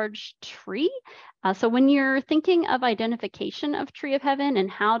large tree. So when you're thinking of identification of tree of heaven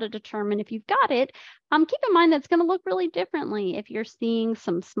and how to determine if you've got it, keep in mind that's going to look really differently if you're seeing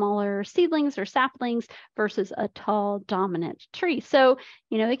some smaller seedlings or saplings versus a tall dominant tree. So,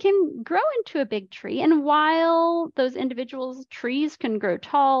 it can grow into a big tree. And while those individual trees can grow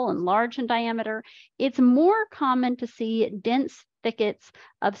tall and large in diameter, it's more common to see dense thickets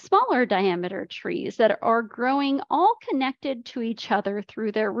of smaller diameter trees that are growing all connected to each other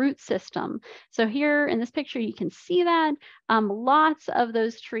through their root system. So here in this picture, you can see that lots of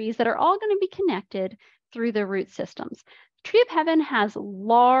those trees that are all going to be connected through their root systems. Tree of heaven has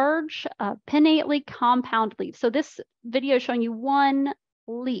large pinnately compound leaves. So this video is showing you one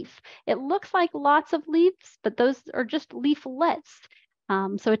leaf. It looks like lots of leaves, but those are just leaflets.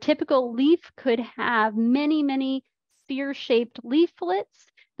 So a typical leaf could have many, many sphere-shaped leaflets.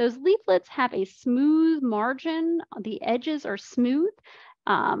 Those leaflets have a smooth margin. The edges are smooth.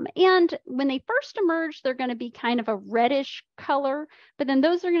 And when they first emerge, they're going to be kind of a reddish color, but then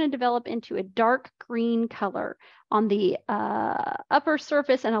those are going to develop into a dark green color on the upper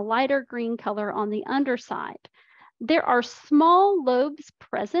surface and a lighter green color on the underside. There are small lobes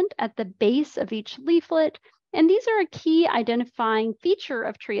present at the base of each leaflet, and these are a key identifying feature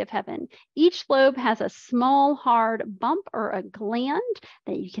of tree of heaven. Each lobe has a small hard bump or a gland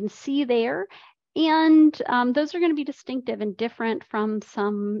that you can see there. And those are going to be distinctive and different from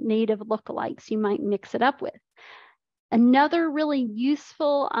some native lookalikes you might mix it up with. Another really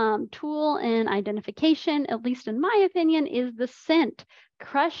useful tool in identification, at least in my opinion, is the scent.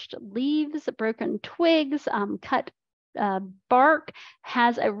 Crushed leaves, broken twigs, cut bark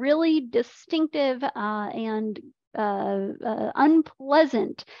has a really distinctive and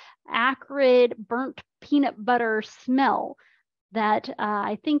unpleasant, acrid, burnt peanut butter smell that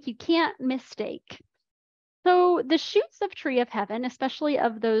I think you can't mistake. So the shoots of tree of heaven, especially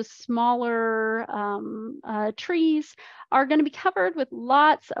of those smaller trees, are going to be covered with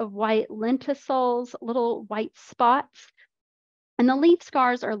lots of white lenticels, little white spots. And the leaf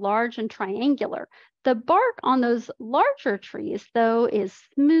scars are large and triangular. The bark on those larger trees, though, is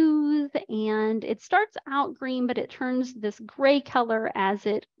smooth and it starts out green, but it turns this gray color as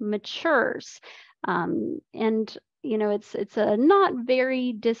it matures. And it's a not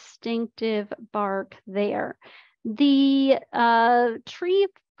very distinctive bark there. The tree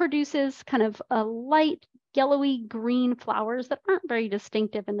produces kind of a light yellowy green flowers that aren't very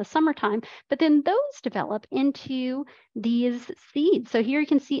distinctive in the summertime, but then those develop into these seeds. So here you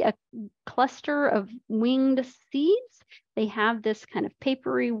can see a cluster of winged seeds. They have this kind of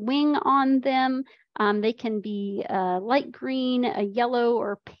papery wing on them. They can be light green, a yellow,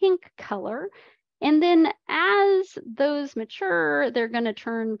 or pink color. And then as those mature, they're going to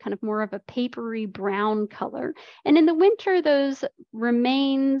turn kind of more of a papery brown color. And in the winter, those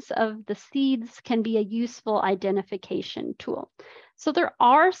remains of the seeds can be a useful identification tool. So there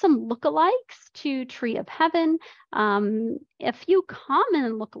are some lookalikes to Tree of Heaven. A few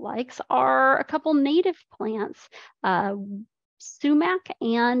common lookalikes are a couple native plants, sumac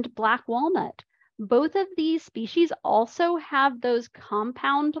and black walnut. Both of these species also have those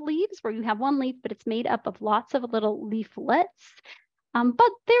compound leaves where you have one leaf, but it's made up of lots of little leaflets.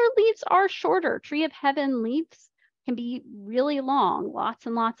 But their leaves are shorter. Tree of Heaven leaves can be really long, lots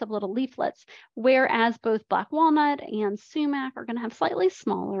and lots of little leaflets, whereas both black walnut and sumac are going to have slightly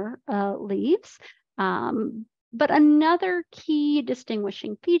smaller leaves. But another key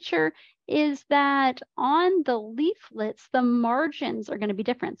distinguishing feature is that on the leaflets, the margins are going to be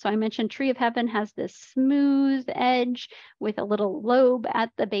different. So I mentioned Tree of Heaven has this smooth edge with a little lobe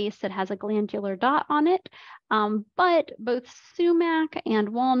at the base that has a glandular dot on it. But both sumac and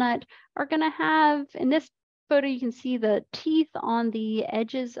walnut are going to have, in this photo, you can see the teeth on the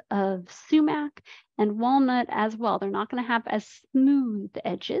edges of sumac and walnut as well. They're not going to have as smooth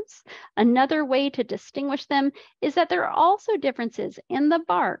edges. Another way to distinguish them is that there are also differences in the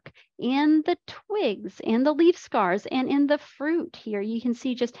bark, in the twigs, in the leaf scars, and in the fruit here. You can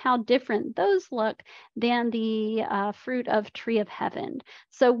see just how different those look than the fruit of Tree of Heaven.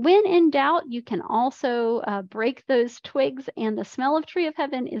 So when in doubt, you can also break those twigs, and the smell of Tree of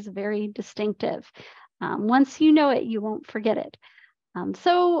Heaven is very distinctive. Once you know it, you won't forget it.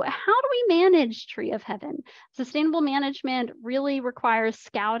 So how do we manage Tree of Heaven? Sustainable management really requires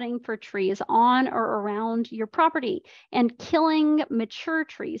scouting for trees on or around your property and killing mature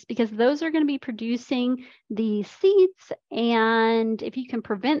trees, because those are going to be producing the seeds. And if you can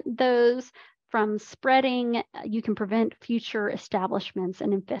prevent those from spreading, you can prevent future establishments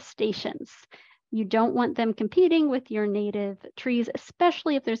and infestations. You don't want them competing with your native trees,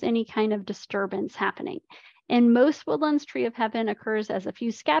 especially if there's any kind of disturbance happening. In most woodlands, Tree of Heaven occurs as a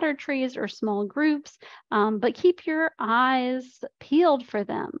few scattered trees or small groups, but keep your eyes peeled for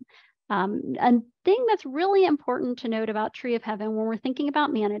them. A thing that's really important to note about Tree of Heaven when we're thinking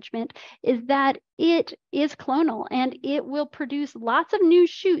about management is that it is clonal and it will produce lots of new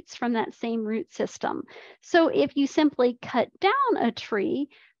shoots from that same root system. So if you simply cut down a tree,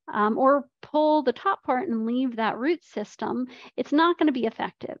 or pull the top part and leave that root system, it's not going to be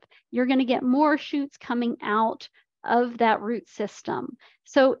effective. You're going to get more shoots coming out of that root system.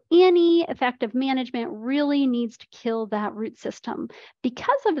 So any effective management really needs to kill that root system.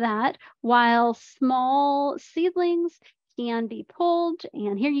 Because of that, while small seedlings can be pulled,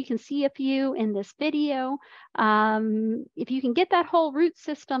 and here you can see a few in this video. If you can get that whole root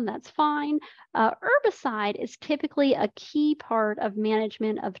system, that's fine. Herbicide is typically a key part of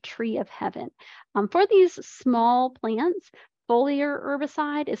management of Tree of Heaven. For these small plants, foliar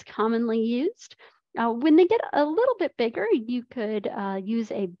herbicide is commonly used. When they get a little bit bigger, you could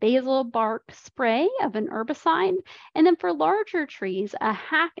use a basal bark spray of an herbicide. And then for larger trees, a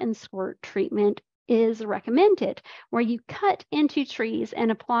hack and squirt treatment is recommended, where you cut into trees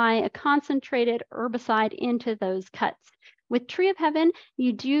and apply a concentrated herbicide into those cuts. With Tree of Heaven,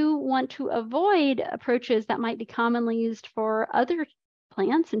 you do want to avoid approaches that might be commonly used for other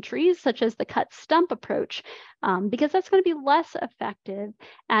plants and trees, such as the cut stump approach, because that's going to be less effective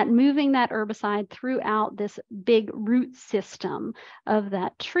at moving that herbicide throughout this big root system of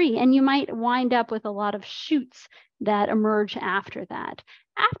that tree. And you might wind up with a lot of shoots that emerge after that.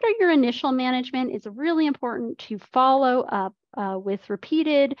 After your initial management, it's really important to follow up with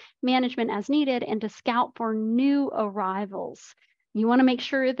repeated management as needed and to scout for new arrivals. You want to make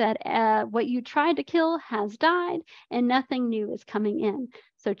sure that what you tried to kill has died and nothing new is coming in.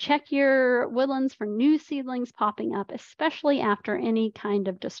 So check your woodlands for new seedlings popping up, especially after any kind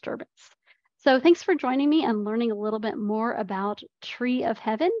of disturbance. So thanks for joining me and learning a little bit more about Tree of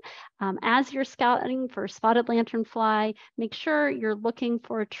Heaven. As you're scouting for spotted lanternfly, make sure you're looking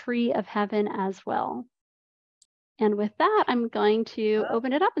for Tree of Heaven as well. And with that, I'm going to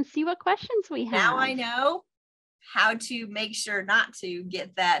open it up and see what questions we have. Now I know how to make sure not to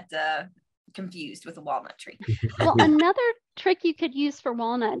get that confused with a walnut tree. Well, another trick you could use for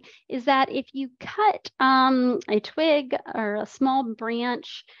walnut is that if you cut a twig or a small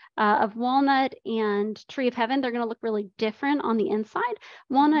branch of walnut and Tree of Heaven, they're going to look really different on the inside.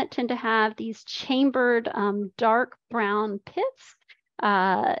 Walnut tend to have these chambered dark brown pits,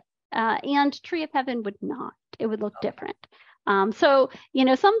 and Tree of Heaven would not. It would look different. So,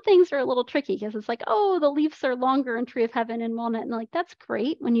 some things are a little tricky because it's like, oh, the leaves are longer in Tree of Heaven and Walnut. And like, that's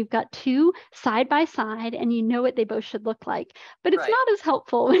great when you've got two side by side and you know what they both should look like. But it's not as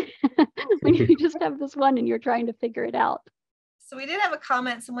helpful when you just have this one and you're trying to figure it out. So we did have a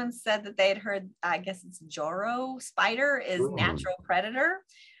comment. Someone said that they had heard, I guess it's Joro spider is natural predator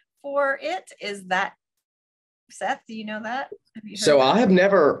for it. Is that, Seth, do you know that? I have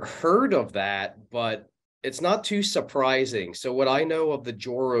never heard of that, but it's not too surprising. So what I know of the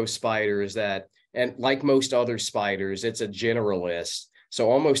Joro spider is that, and like most other spiders, it's a generalist.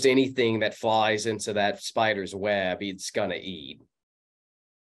 So almost anything that flies into that spider's web, it's gonna eat.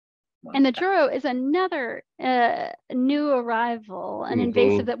 And the Joro is another new arrival, an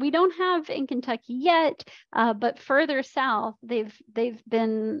invasive that we don't have in Kentucky yet, but further south, they've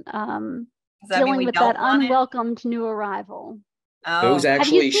been dealing with that unwelcomed new arrival. Those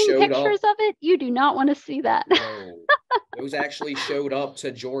actually have you seen pictures of it? You do not want to see that. No. Those actually showed up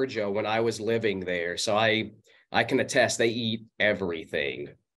to Georgia when I was living there. So I can attest they eat everything.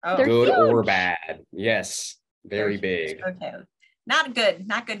 Good huge. Or bad. Yes. Very big. Okay. Not good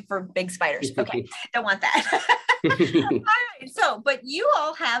for big spiders. Okay. Don't want that. All right. So, but you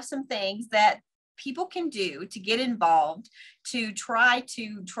all have some things that people can do to get involved to try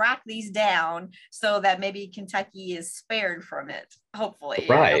to track these down so that maybe Kentucky is spared from it. Hopefully.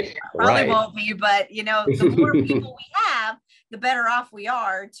 Right. Probably won't be, but the more people we have, the better off we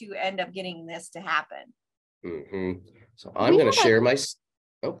are to end up getting this to happen. So I'm going to share my...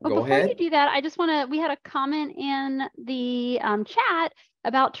 Oh, go before ahead. You do that, I just want to, we had a comment in the chat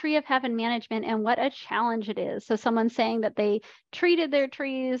about Tree of Heaven management and what a challenge it is. So someone's saying that they treated their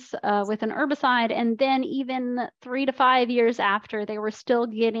trees with an herbicide, and then even 3 to 5 years after, they were still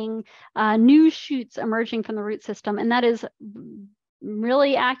getting new shoots emerging from the root system. And that is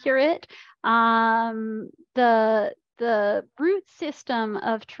really accurate. The root system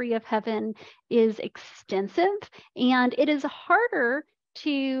of Tree of Heaven is extensive, and it is harder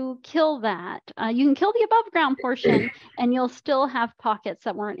to kill that. You can kill the above ground portion and you'll still have pockets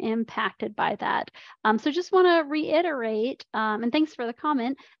that weren't impacted by that. So just want to reiterate, and thanks for the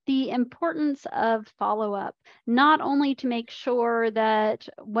comment, the importance of follow-up, not only to make sure that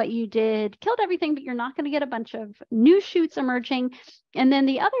what you did killed everything, but you're not going to get a bunch of new shoots emerging. And then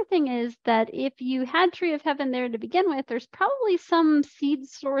the other thing is that if you had Tree of Heaven there to begin with, there's probably some seed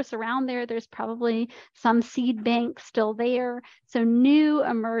source around there. There's probably some seed bank still there. So new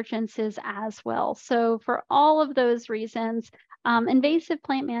emergences as well. So for all of those reasons, invasive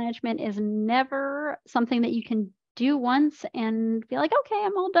plant management is never something that you can do once and be like, okay,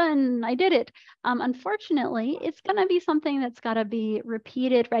 I'm all done. I did it. Unfortunately, it's going to be something that's got to be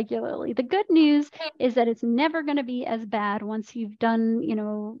repeated regularly. The good news is that it's never going to be as bad once you've done,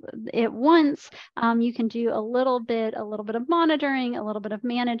 it once. You can do a little bit of monitoring, a little bit of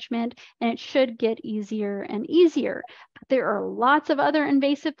management, and it should get easier and easier. But there are lots of other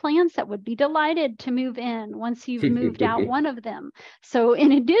invasive plants that would be delighted to move in once you've moved out one of them. So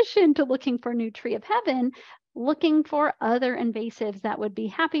in addition to looking for a new Tree of Heaven, looking for other invasives that would be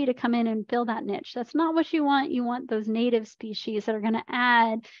happy to come in and fill that niche. That's not what you want. You want those native species that are going to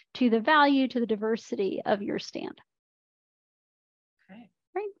add to the value, to the diversity of your stand. Okay.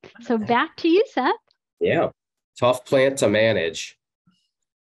 Right. So back to you, Seth. Yeah. Tough plant to manage.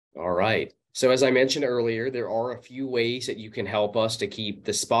 All right. So as I mentioned earlier, there are a few ways that you can help us to keep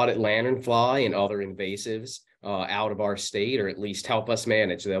the spotted lanternfly and other invasives out of our state, or at least help us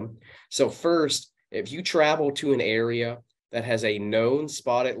manage them. So first, if you travel to an area that has a known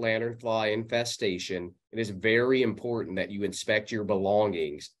spotted lanternfly infestation, it is very important that you inspect your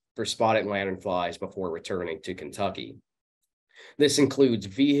belongings for spotted lanternflies before returning to Kentucky. This includes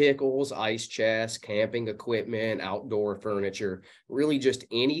vehicles, ice chests, camping equipment, outdoor furniture, really just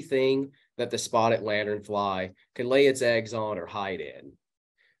anything that the spotted lanternfly can lay its eggs on or hide in.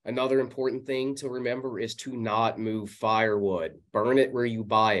 Another important thing to remember is to not move firewood. Burn it where you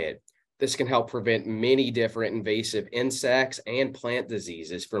buy it. This can help prevent many different invasive insects and plant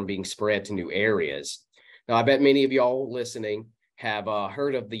diseases from being spread to new areas. Now, I bet many of y'all listening have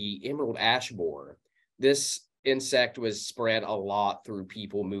heard of the emerald ash borer. This insect was spread a lot through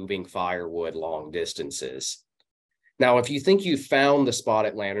people moving firewood long distances. Now, if you think you found the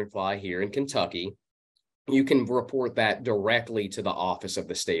spotted lanternfly here in Kentucky, you can report that directly to the Office of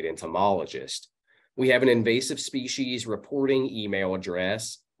the State Entomologist. We have an invasive species reporting email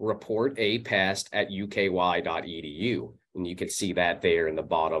address, reportapest@uky.edu. And you can see that there in the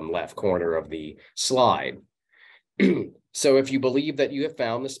bottom left corner of the slide. So if you believe that you have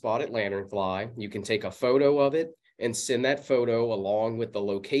found the spotted lanternfly, you can take a photo of it and send that photo along with the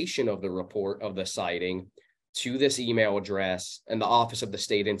location of the report of the sighting to this email address, and the Office of the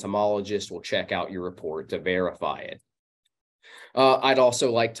State Entomologist will check out your report to verify it. I'd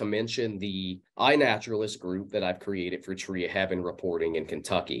also like to mention the iNaturalist group that I've created for Tree of Heaven reporting in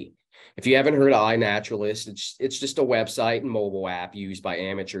Kentucky. If you haven't heard of iNaturalist, it's just a website and mobile app used by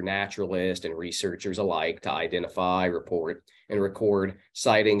amateur naturalists and researchers alike to identify, report, and record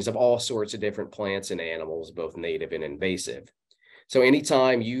sightings of all sorts of different plants and animals, both native and invasive. So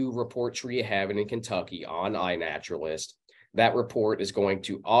anytime you report Tree of Heaven in Kentucky on iNaturalist, that report is going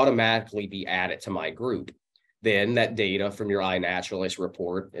to automatically be added to my group. Then that data from your iNaturalist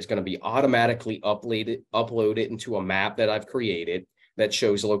report is going to be automatically uploaded into a map that I've created that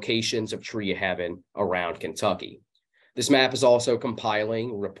shows locations of Tree of Heaven around Kentucky. This map is also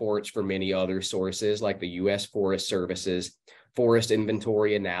compiling reports for many other sources like the U.S. Forest Service's Forest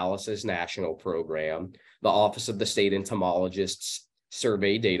Inventory Analysis National Program, the Office of the State Entomologist's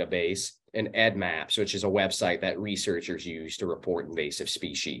Survey Database, and EdMaps, which is a website that researchers use to report invasive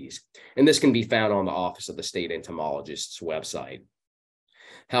species. And this can be found on the Office of the State Entomologist's website.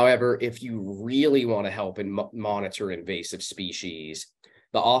 However, if you really want to help and monitor invasive species,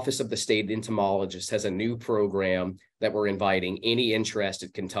 the Office of the State Entomologist has a new program that we're inviting any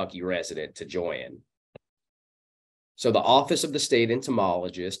interested Kentucky resident to join. So the Office of the State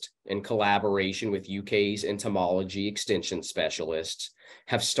Entomologist, in collaboration with UK's entomology extension specialists,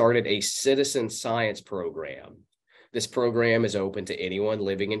 have started a citizen science program. This program is open to anyone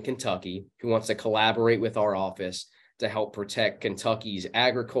living in Kentucky who wants to collaborate with our office to help protect Kentucky's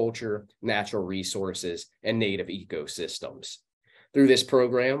agriculture, natural resources, and native ecosystems. Through this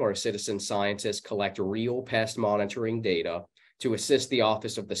program, our citizen scientists collect real pest monitoring data to assist the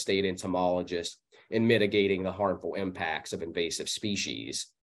Office of the State Entomologist in mitigating the harmful impacts of invasive species.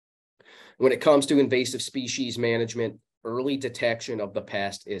 When it comes to invasive species management, early detection of the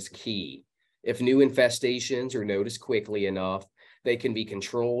pest is key. If new infestations are noticed quickly enough, they can be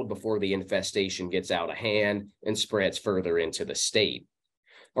controlled before the infestation gets out of hand and spreads further into the state.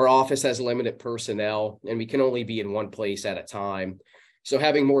 Our office has limited personnel, and we can only be in one place at a time. So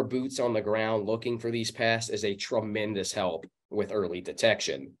having more boots on the ground looking for these pests is a tremendous help with early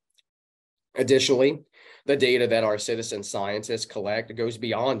detection. Additionally, the data that our citizen scientists collect goes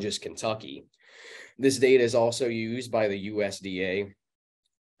beyond just Kentucky. This data is also used by the USDA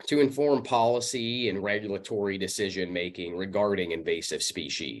to inform policy and regulatory decision-making regarding invasive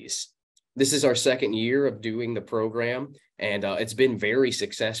species. This is our second year of doing the program, and it's been very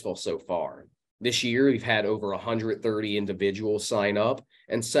successful so far. This year, we've had over 130 individuals sign up,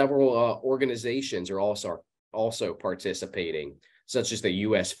 and several organizations are also participating, such as the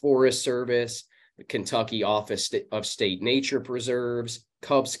U.S. Forest Service, the Kentucky Office of State Nature Preserves,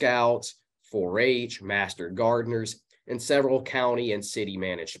 Cub Scouts, 4-H, Master Gardeners, and several county and city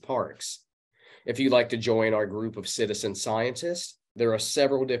managed parks. If you'd like to join our group of citizen scientists, there are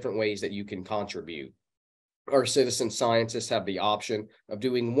several different ways that you can contribute. Our citizen scientists have the option of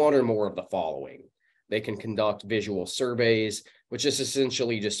doing one or more of the following. They can conduct visual surveys, which is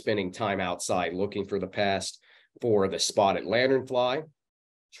essentially just spending time outside looking for the pest for the spotted lanternfly,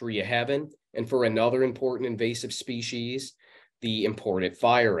 Tree of Heaven, and for another important invasive species, the imported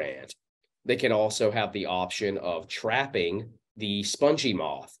fire ant. They can also have the option of trapping the spongy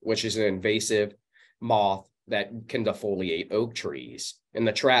moth, which is an invasive moth that can defoliate oak trees. And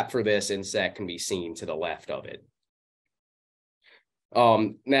the trap for this insect can be seen to the left of it.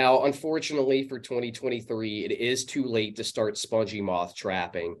 Now, unfortunately for 2023, it is too late to start spongy moth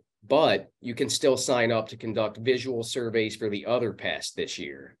trapping, but you can still sign up to conduct visual surveys for the other pests this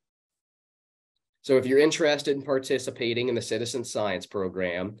year. So if you're interested in participating in the Citizen Science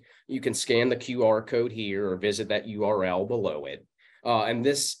Program, you can scan the QR code here or visit that URL below it. And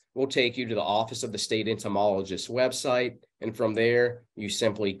this will take you to the Office of the State Entomologist's website. And from there, you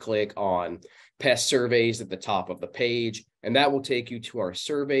simply click on Pest Surveys at the top of the page. And that will take you to our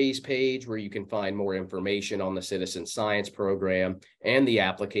surveys page where you can find more information on the Citizen Science Program and the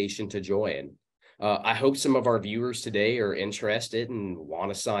application to join. I hope some of our viewers today are interested and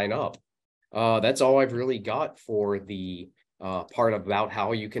want to sign up. That's all I've really got for the part about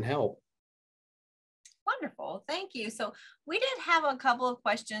how you can help. Wonderful. Thank you. So we did have a couple of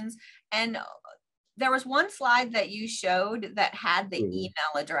questions, and there was one slide that you showed that had the email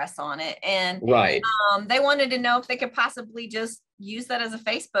address on it. And right. They wanted to know if they could possibly just use that as a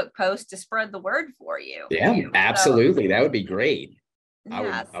Facebook post to spread the word for you. Yeah, absolutely. That would be great.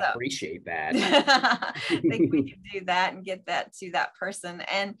 Yeah, I would appreciate that. I think we could do that and get that to that person.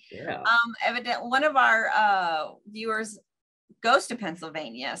 And yeah. Evidently one of our viewers goes to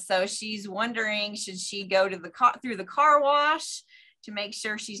Pennsylvania, so she's wondering, should she go to through the car wash to make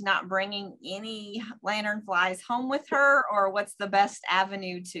sure she's not bringing any lanternflies home with her, or what's the best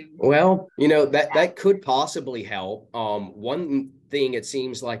avenue to? Well, you know, that could possibly help. One thing it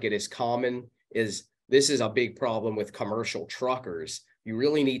seems like it is common is this is a big problem with commercial truckers. You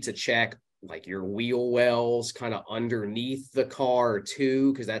really need to check like your wheel wells kind of underneath the car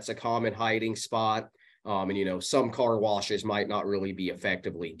too, because that's a common hiding spot. And, you know, some car washes might not really be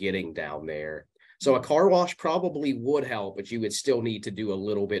effectively getting down there. So a car wash probably would help, but you would still need to do a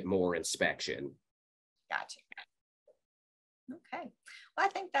little bit more inspection. Gotcha. Okay. Well, I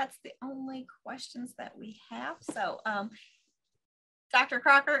think that's the only questions that we have. So, Dr.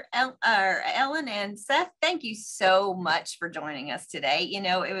 Crocker, Ellen, and Seth, thank you so much for joining us today. You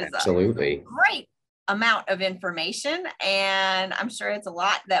know, it was Absolutely a great amount of information, and I'm sure it's a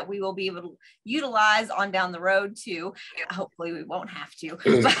lot that we will be able to utilize on down the road too. Hopefully we won't have to,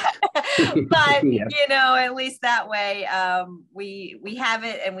 but Yeah. you know, at least that way we have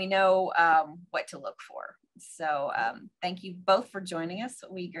it and we know what to look for. So thank you both for joining us.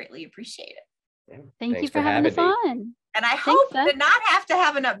 We greatly appreciate it. Yeah. Thank you for having us on. And I hope to not have to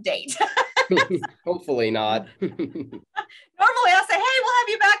have an update. Hopefully not. Normally I'll say, hey, we'll have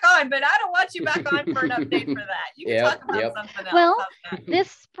you back on, but I don't want you back on for an update for that. You can talk about something else. Well,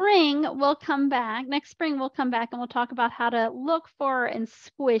 this spring we'll come back. Next spring we'll come back and we'll talk about how to look for and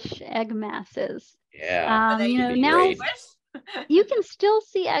squish egg masses. Yeah. You know, now you can still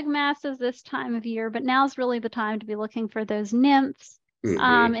see egg masses this time of year, but now's really the time to be looking for those nymphs.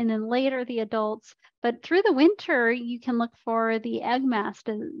 And then later the adults. But through the winter, you can look for the egg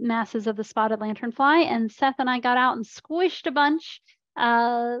masses of the spotted lanternfly. And Seth and I got out and squished a bunch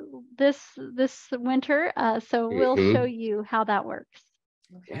this winter. So we'll show you how that works.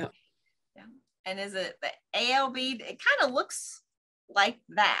 Okay. Yeah. And is it the ALB? It kind of looks like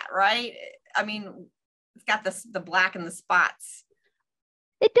that, right? I mean, it's got the black and the spots.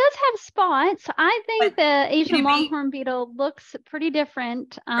 It does have spots. I think the Asian longhorn beetle looks pretty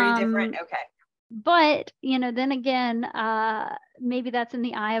different. Pretty different. Okay. But, you know, then again, maybe that's in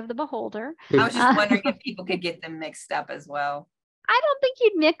the eye of the beholder. I was just wondering if people could get them mixed up as well. I don't think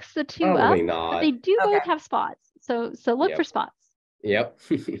you'd mix the two Probably up, not. But they do both have spots. So look for spots. Yep.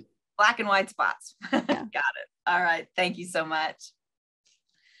 Black and white spots. Yeah. Got it. All right. Thank you so much.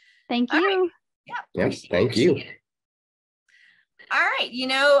 Thank you. Right. Yeah. Thank you. All right, you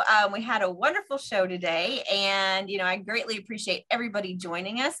know, we had a wonderful show today, and, you know, I greatly appreciate everybody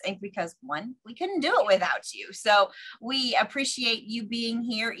joining us, and because one, we couldn't do it without you. So we appreciate you being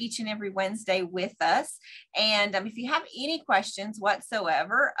here each and every Wednesday with us. And if you have any questions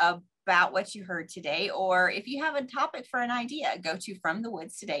whatsoever about what you heard today, or if you have a topic for an idea, go to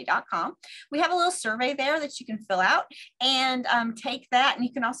FromTheWoodsToday.com. We have a little survey there that you can fill out and take that, and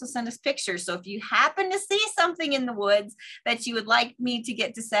you can also send us pictures. So if you happen to see something in the woods that you would like me to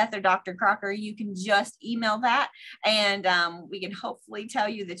get to Seth or Dr. Crocker, you can just email that, and we can hopefully tell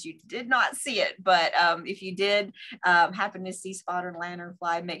you that you did not see it. But if you did happen to see spotted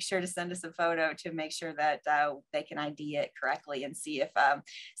lanternfly, make sure to send us a photo to make sure that they can ID it correctly and see if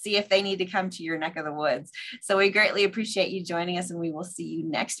they need to come to your neck of the woods. So we greatly appreciate you joining us, and we will see you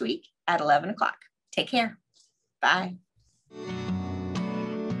next week at 11 o'clock. Take care. Bye.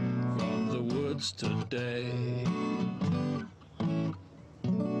 From the woods today.